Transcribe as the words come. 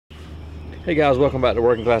Hey guys, welcome back to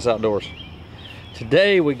Working Class Outdoors.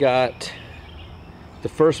 Today we got the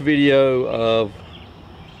first video of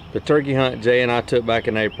the turkey hunt Jay and I took back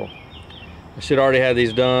in April. I should already have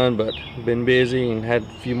these done, but been busy and had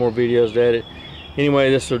a few more videos to edit. Anyway,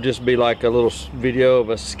 this will just be like a little video of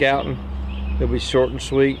us scouting. It'll be short and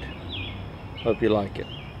sweet. Hope you like it.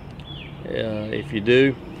 If you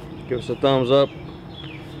do, give us a thumbs up.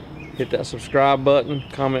 Hit that subscribe button,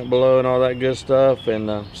 comment below and all that good stuff,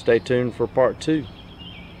 and stay tuned for part 2.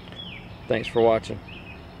 Thanks for watching.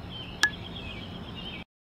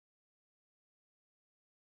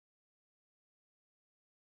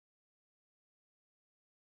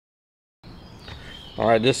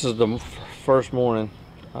 Alright, this is the first morning.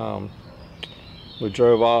 We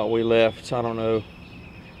drove out, we left, I don't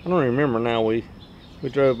remember now, we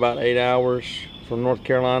drove about 8 hours from North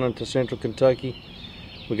Carolina to Central Kentucky.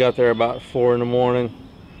 We got there about 4 in the morning,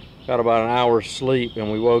 got about an hour's sleep, and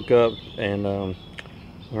we woke up and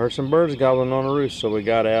we heard some birds gobbling on the roost, so we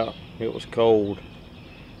got out. It was cold,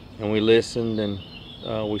 and we listened, and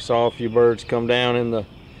we saw a few birds come down in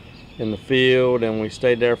the field, and we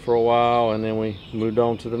stayed there for a while, and then we moved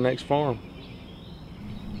on to the next farm.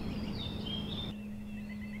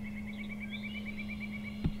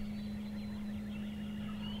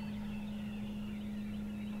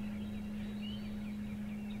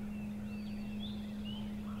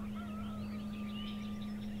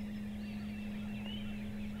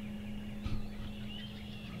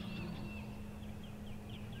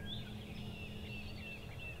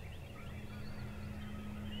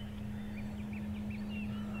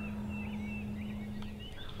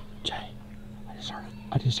 Jay,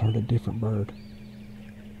 I just heard a different bird.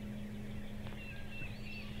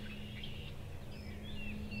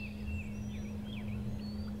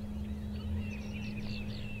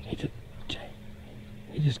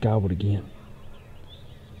 He just gobbled again.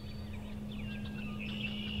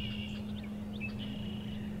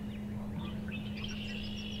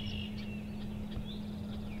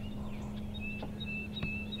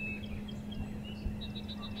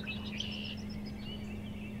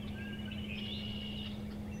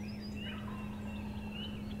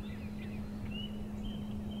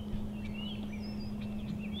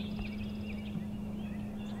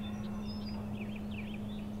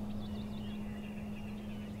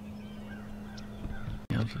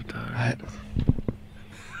 I'm so tired.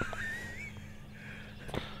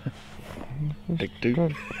 Take two.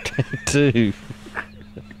 Take two.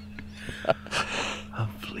 I'm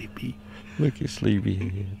sleepy. Look at sleepy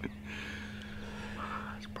head.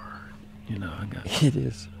 It's bird. You know, I got It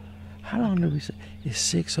is. How long did we say? It's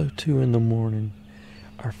 6:02 in the morning.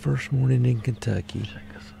 Our first morning in Kentucky.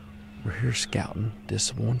 check us. We're here scouting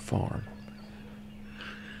this one farm.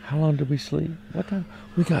 How long did we sleep? What time?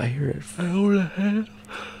 We got here at An hour and a half.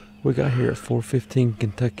 We got here at 4:15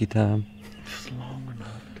 Kentucky time. It's long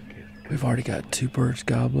enough to get. We've already got 2 birds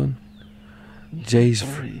gobbling. Jay's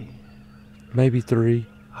 3. maybe 3.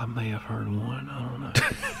 I may have heard 1. I don't know.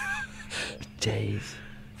 Jay's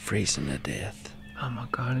freezing to death. Oh my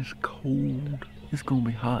God, it's cold. It's gonna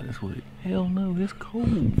be hot this week. Hell no, it's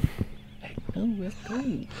cold. Hey, no, it's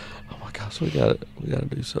cold. Oh my gosh, we gotta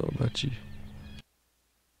do something about you.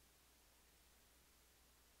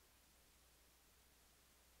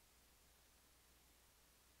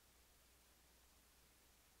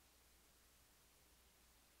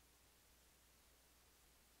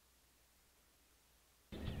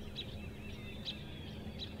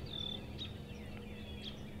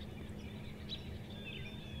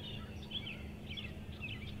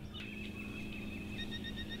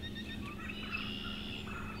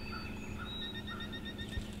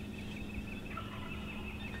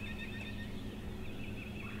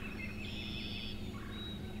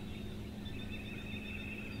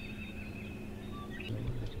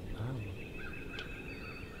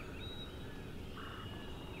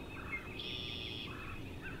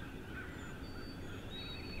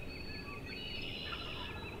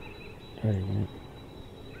 There he went.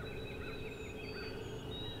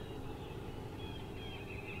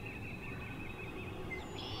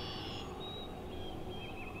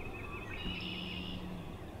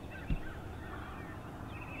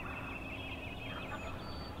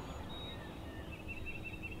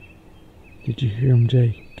 Did you hear him,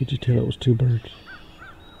 Jay? Could you tell it was 2 birds?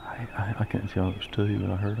 I can't tell it was 2,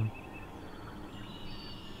 but I heard them.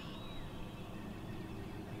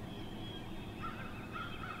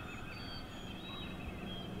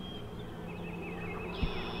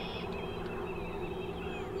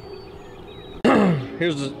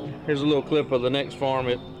 Here's a little clip of the next farm.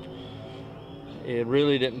 It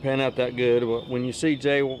really didn't pan out that good. But when you see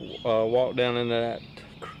Jay walk down into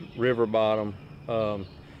river bottom.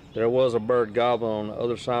 There was a bird gobbling on the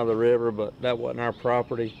other side of the river, but that wasn't our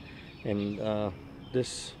property. And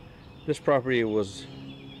this property was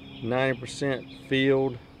 90%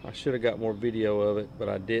 field. I should have got more video of it, but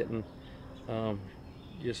I didn't. You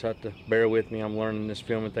just have to bear with me. I'm learning this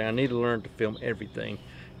filming thing. I need to learn to film everything,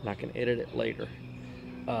 and I can edit it later.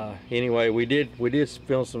 Anyway, we did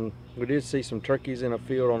see some turkeys in a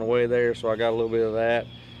field on the way there, so I got a little bit of that,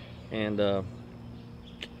 and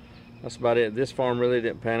that's about it. This farm really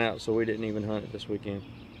didn't pan out, so we didn't even hunt it this weekend.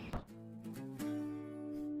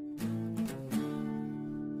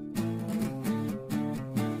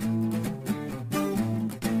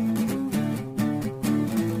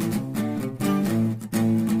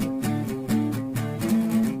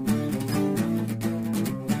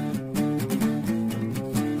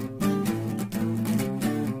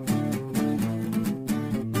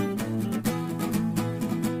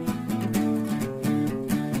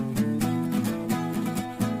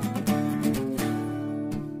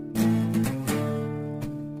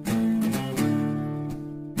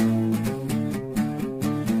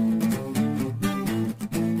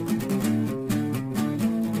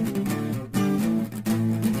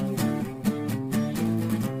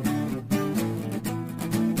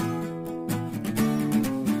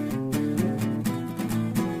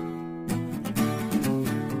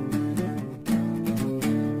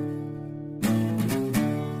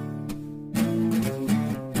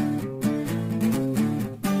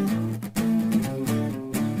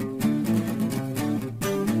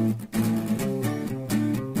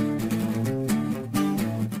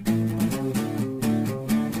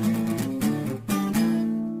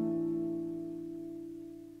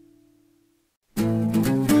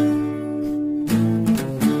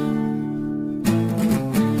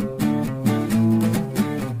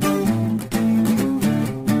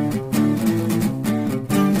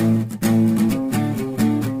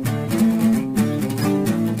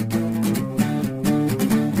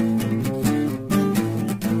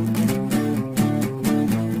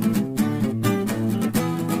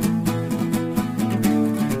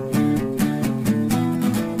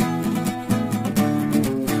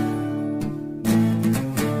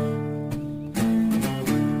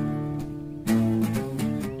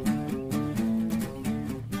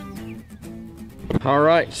 All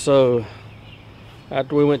right, so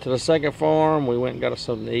after we went to the second farm, we went and got us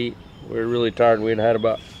something to eat. We were really tired. We had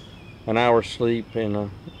about an hour's sleep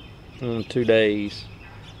in 2 days.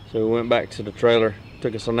 So we went back to the trailer,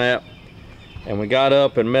 took us a nap, and we got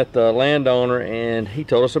up and met the landowner, and he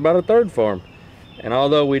told us about a third farm. And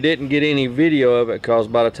although we didn't get any video of it, because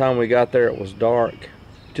by the time we got there it was dark,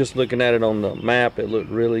 just looking at it on the map, it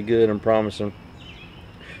looked really good and promising.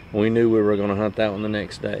 We knew we were going to hunt that one the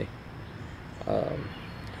next day.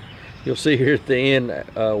 You'll see here at the end,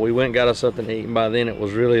 we went and got us something to eat, and by then it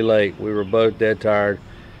was really late. We were both dead tired,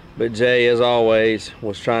 but Jay, as always,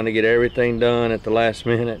 was trying to get everything done at the last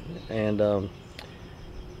minute, and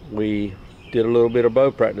we did a little bit of bow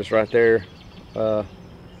practice right there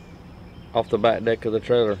off the back deck of the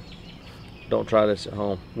trailer. Don't try this at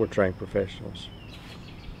home. We're trained professionals.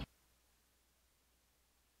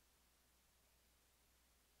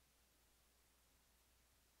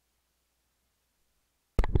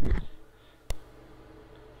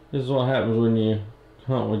 This is what happens when you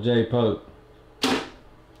hunt with Jay Pope.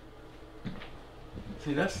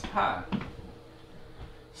 See, that's high.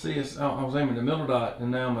 See, I was aiming the middle dot,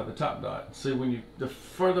 and now I'm at the top dot. See, when the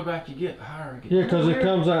further back you get, the higher it gets. Yeah, because it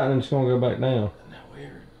comes out and it's gonna go back down. Isn't that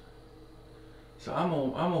weird? So I'm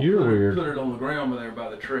gonna put it on the ground there by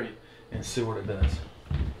the tree and see what it does.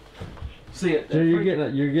 See it? So you're getting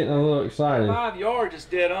a little excited. 5 yards is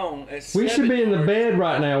dead on. We should be in the bed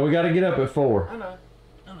right now. We got to get up at 4. I know.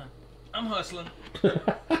 I'm hustling.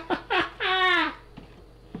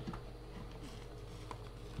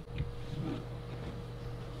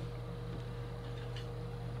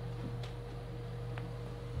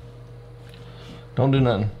 Don't do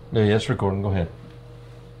nothing. Yeah, it's recording. Go ahead.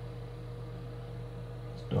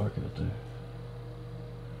 It's dark out there.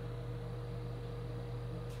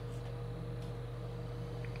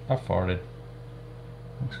 I farted.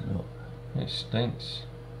 Looks good. It stinks.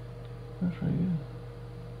 That's pretty good.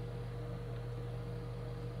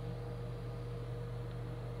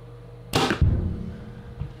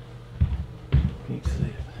 Can't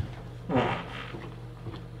see it.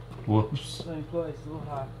 Whoops. Same place, a little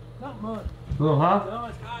high. Not much. A little high? No,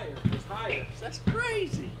 it's higher. It's higher. That's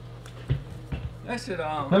crazy. That's at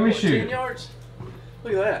Let me shoot. 10 yards.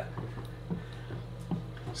 Look at that.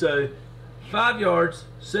 So 5 yards,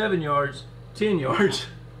 7 yards, 10 yards.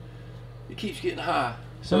 It keeps getting high.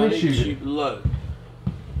 So Let I me need to shoot shoot low.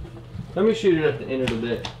 Let me shoot it at the end of the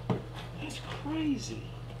deck. That's crazy.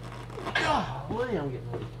 Golly, I'm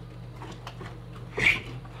getting ready.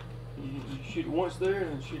 You shoot it once there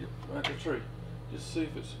and then shoot it right at the tree. Just see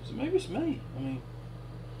if it's, maybe it's me. I mean,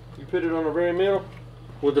 You put it on the very middle?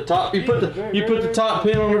 With the top, you Yeah, put the very, you put the top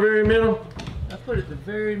pin on the very middle? I put it at the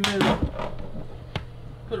very middle.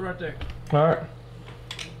 Put it right there. Alright.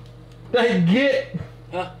 Hey,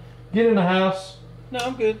 Huh? get in the house. No,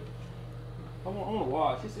 I'm good. I want to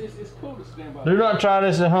watch. It's cool to stand by. Do not try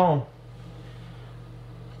this at home.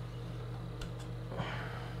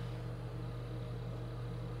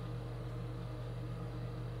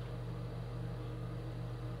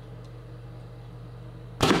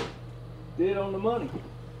 Dead on the money.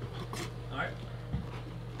 All right.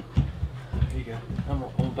 There you go. I'm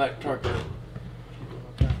on back turkey.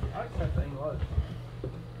 I like that thing low.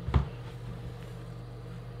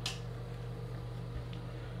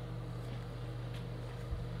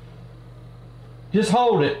 Just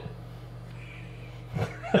hold it.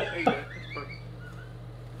 There you go. That's perfect.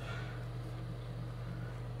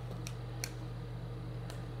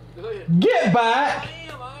 Go ahead. Get back!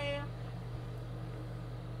 I am.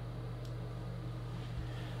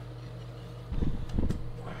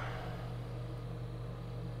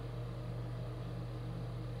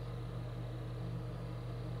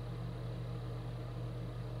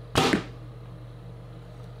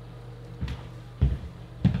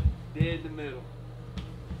 Dead in the middle.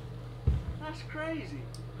 That's crazy.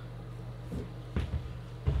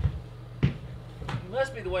 It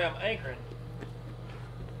must be the way I'm anchoring.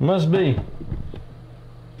 Must be.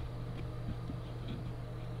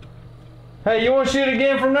 Hey, you want to shoot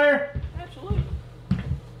again from there? Absolutely.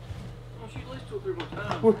 I'll shoot at least 2 or 3 more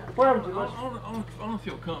times. We're having too much. I don't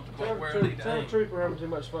feel comfortable Tell where I need to the aim. truth, we're having too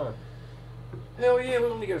much fun. Hell yeah, we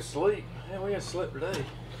don't need to go to sleep. Hell, we got to sleep today.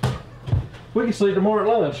 We can sleep tomorrow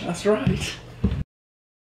at lunch. That's right.